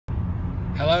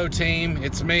Hello team,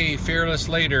 it's me, Fearless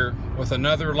Leader, with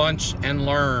another Lunch and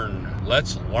Learn.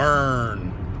 Let's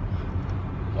learn.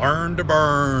 Learn to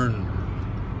burn.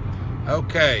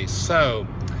 Okay, so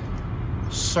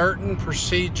certain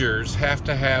procedures have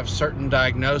to have certain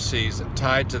diagnoses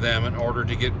tied to them in order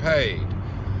to get paid.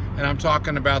 And I'm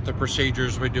talking about the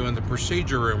procedures we do in the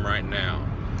procedure room right now.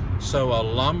 So a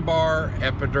lumbar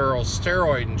epidural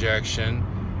steroid injection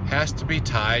has to be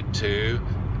tied to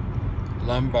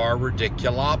lumbar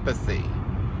radiculopathy.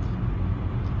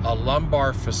 A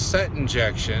lumbar facet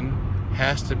injection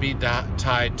has to be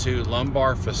tied to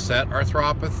lumbar facet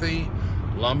arthropathy,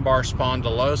 lumbar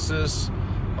spondylosis,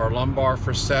 or lumbar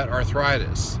facet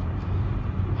arthritis.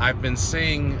 I've been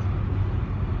seeing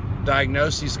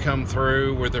diagnoses come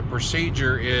through where the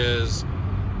procedure is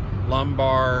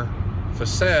lumbar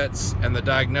facets and the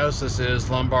diagnosis is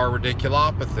lumbar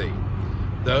radiculopathy.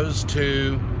 Those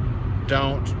two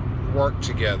don't work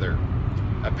together.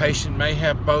 A patient may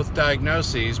have both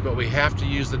diagnoses, but we have to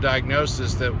use the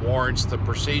diagnosis that warrants the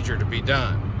procedure to be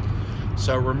done.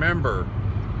 So remember,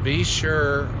 be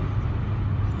sure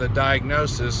the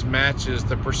diagnosis matches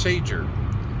the procedure.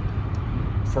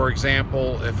 For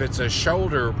example, if it's a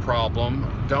shoulder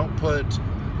problem, don't put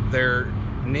their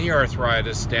knee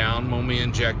arthritis down when we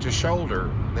inject a shoulder.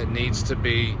 That needs to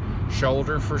be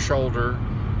shoulder for shoulder,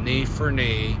 knee for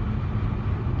knee,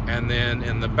 and then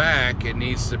in the back it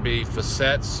needs to be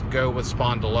facets go with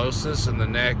spondylosis in the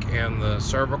neck and the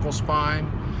cervical spine,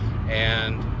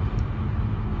 and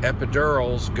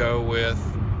epidurals go with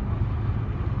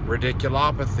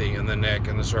radiculopathy in the neck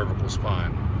and the cervical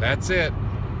spine. That's it.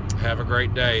 Have a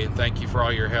great day, and thank you for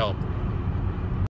all your help.